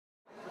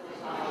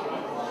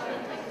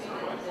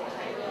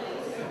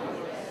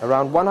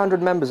Around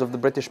 100 members of the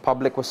British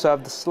public were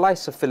served a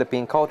slice of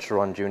Philippine culture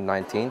on June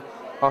 19,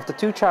 after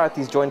two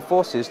charities joined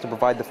forces to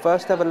provide the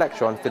first ever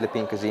lecture on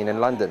Philippine cuisine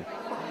in London.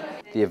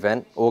 The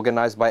event,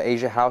 organised by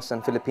Asia House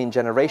and Philippine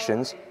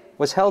Generations,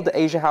 was held at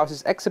Asia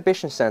House's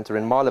Exhibition Centre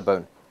in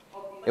Marylebone.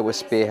 It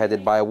was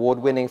spearheaded by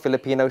award-winning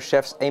Filipino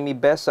chefs Amy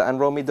Besa and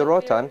Romy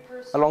Dorotan,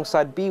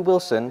 alongside B.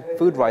 Wilson,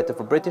 food writer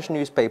for British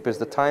newspapers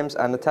The Times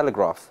and The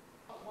Telegraph.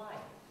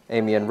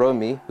 Amy and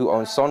Romy, who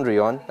own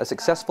Sondrion, a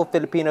successful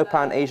Filipino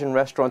Pan-Asian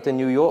restaurant in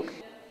New York,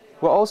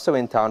 were also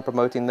in town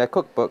promoting their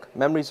cookbook,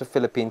 Memories of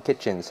Philippine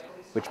Kitchens,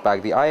 which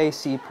bagged the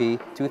IACP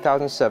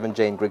 2007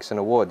 Jane Grigson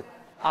Award.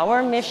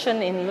 Our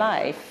mission in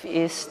life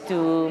is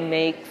to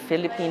make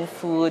Philippine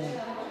food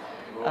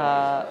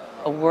a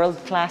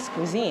world-class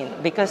cuisine,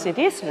 because it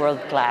is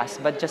world-class,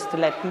 but just to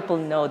let people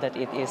know that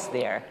it is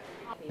there.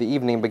 The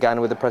evening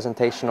began with a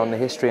presentation on the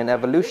history and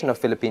evolution of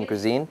Philippine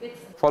cuisine,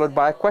 followed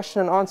by a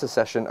question and answer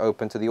session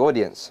open to the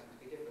audience.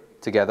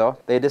 Together,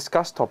 they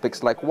discussed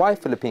topics like why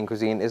Philippine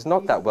cuisine is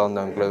not that well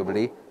known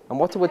globally and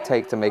what it would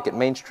take to make it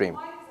mainstream.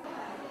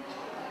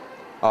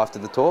 After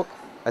the talk,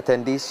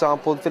 attendees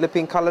sampled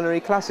Philippine culinary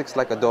classics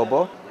like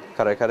adobo,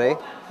 kare-kare,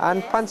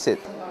 and pancit,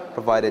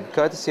 provided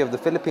courtesy of the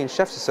Philippine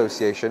Chefs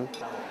Association,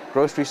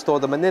 grocery store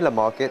The Manila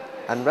Market,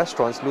 and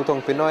restaurants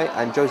Lutong Pinoy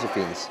and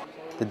Josephine's.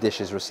 The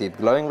dishes received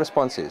glowing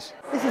responses.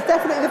 This is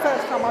definitely the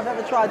first time I've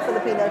ever tried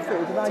Filipino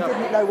food, and I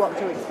didn't know what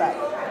to expect.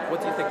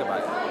 What do you think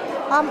about it?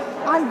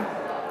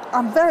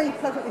 I'm very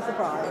pleasantly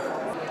surprised.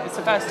 It's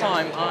the first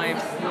time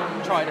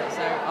I've tried it,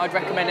 so I'd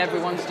recommend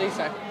everyone to do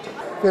so.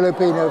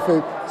 Filipino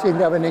food seemed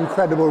to have an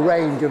incredible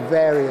range of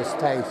various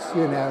tastes,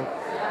 you know.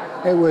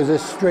 It was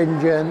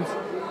astringent,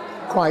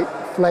 quite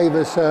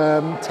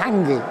flavoursome,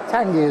 tangy.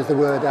 Tangy is the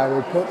word I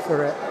would put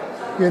for it,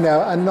 you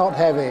know, and not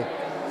heavy.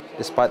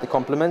 Despite the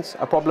compliments,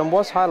 a problem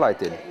was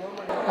highlighted.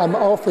 I'm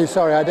awfully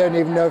sorry, I don't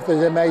even know if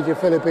there's a major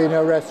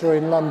Filipino restaurant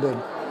in London.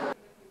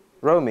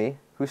 Romy,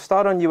 who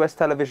starred on US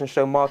television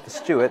show Martha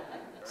Stewart,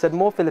 said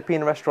more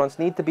Filipino restaurants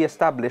need to be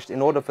established in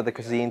order for the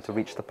cuisine to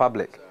reach the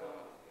public.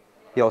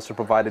 He also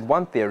provided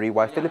one theory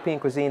why Philippine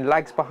cuisine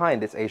lags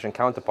behind its Asian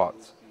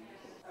counterparts.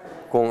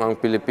 Kung ang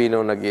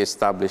Pilipino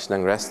nag-i-establish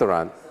ng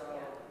restaurant,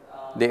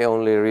 they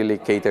only really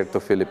cater to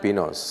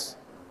Filipinos,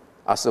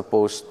 as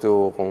opposed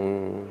to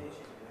kung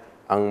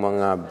ang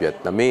mga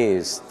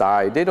Vietnamese,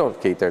 Thai, they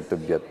don't cater to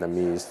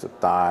Vietnamese, to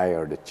Thai,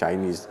 or the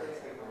Chinese.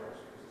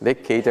 They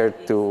cater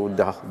to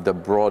the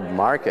broad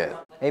market.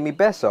 Amy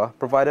Besa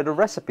provided a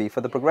recipe for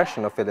the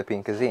progression of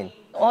Philippine cuisine.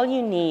 All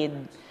you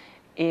need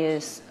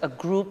is a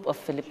group of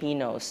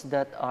Filipinos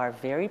that are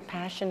very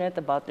passionate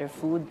about their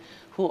food,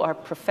 who are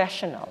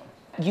professional.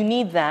 You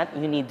need that,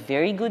 you need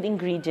very good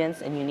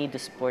ingredients, and you need the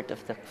support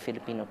of the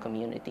Filipino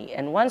community.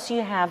 And once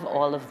you have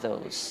all of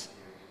those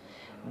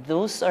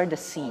are the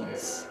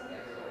seeds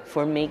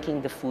for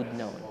making the food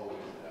known.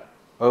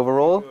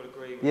 Overall,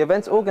 the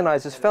event's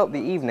organisers felt the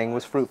evening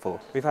was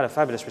fruitful. We've had a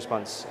fabulous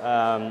response.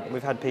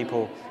 We've had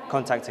people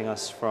contacting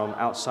us from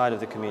outside of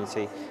the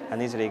community,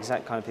 and these are the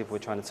exact kind of people we're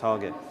trying to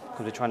target,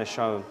 because we're trying to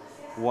show them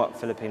what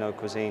Filipino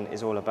cuisine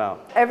is all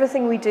about.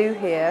 Everything we do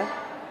here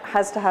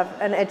has to have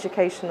an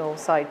educational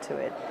side to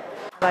it.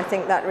 And I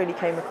think that really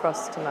came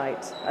across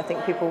tonight. I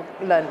think people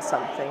learned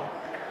something,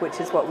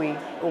 which is what we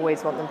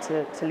always want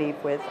them to leave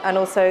with. And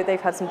also they've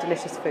had some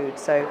delicious food,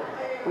 so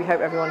we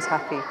hope everyone's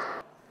happy.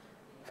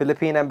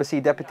 Philippine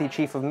Embassy Deputy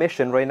Chief of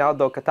Mission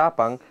Reynaldo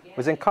Catapang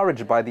was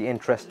encouraged by the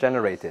interest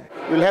generated.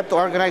 We'll have to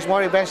organize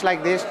more events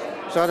like this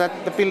so that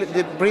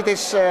the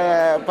British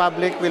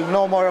public will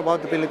know more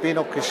about the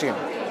Filipino cuisine.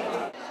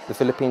 The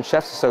Philippine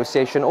Chefs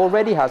Association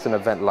already has an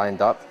event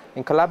lined up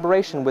in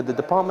collaboration with the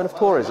Department of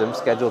Tourism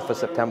scheduled for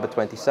September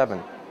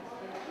 27.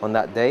 On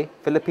that day,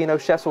 Filipino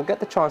chefs will get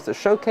the chance to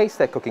showcase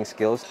their cooking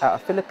skills at a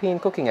Philippine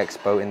Cooking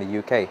Expo in the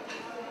UK.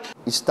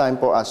 It's time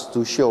for us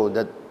to show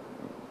that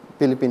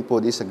Philippine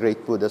food is a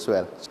great food as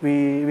well.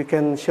 We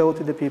can show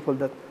to the people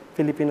that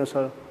Filipinos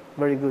are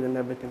very good in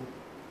everything.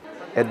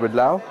 Edward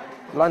Lau,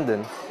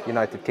 London,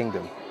 United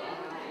Kingdom.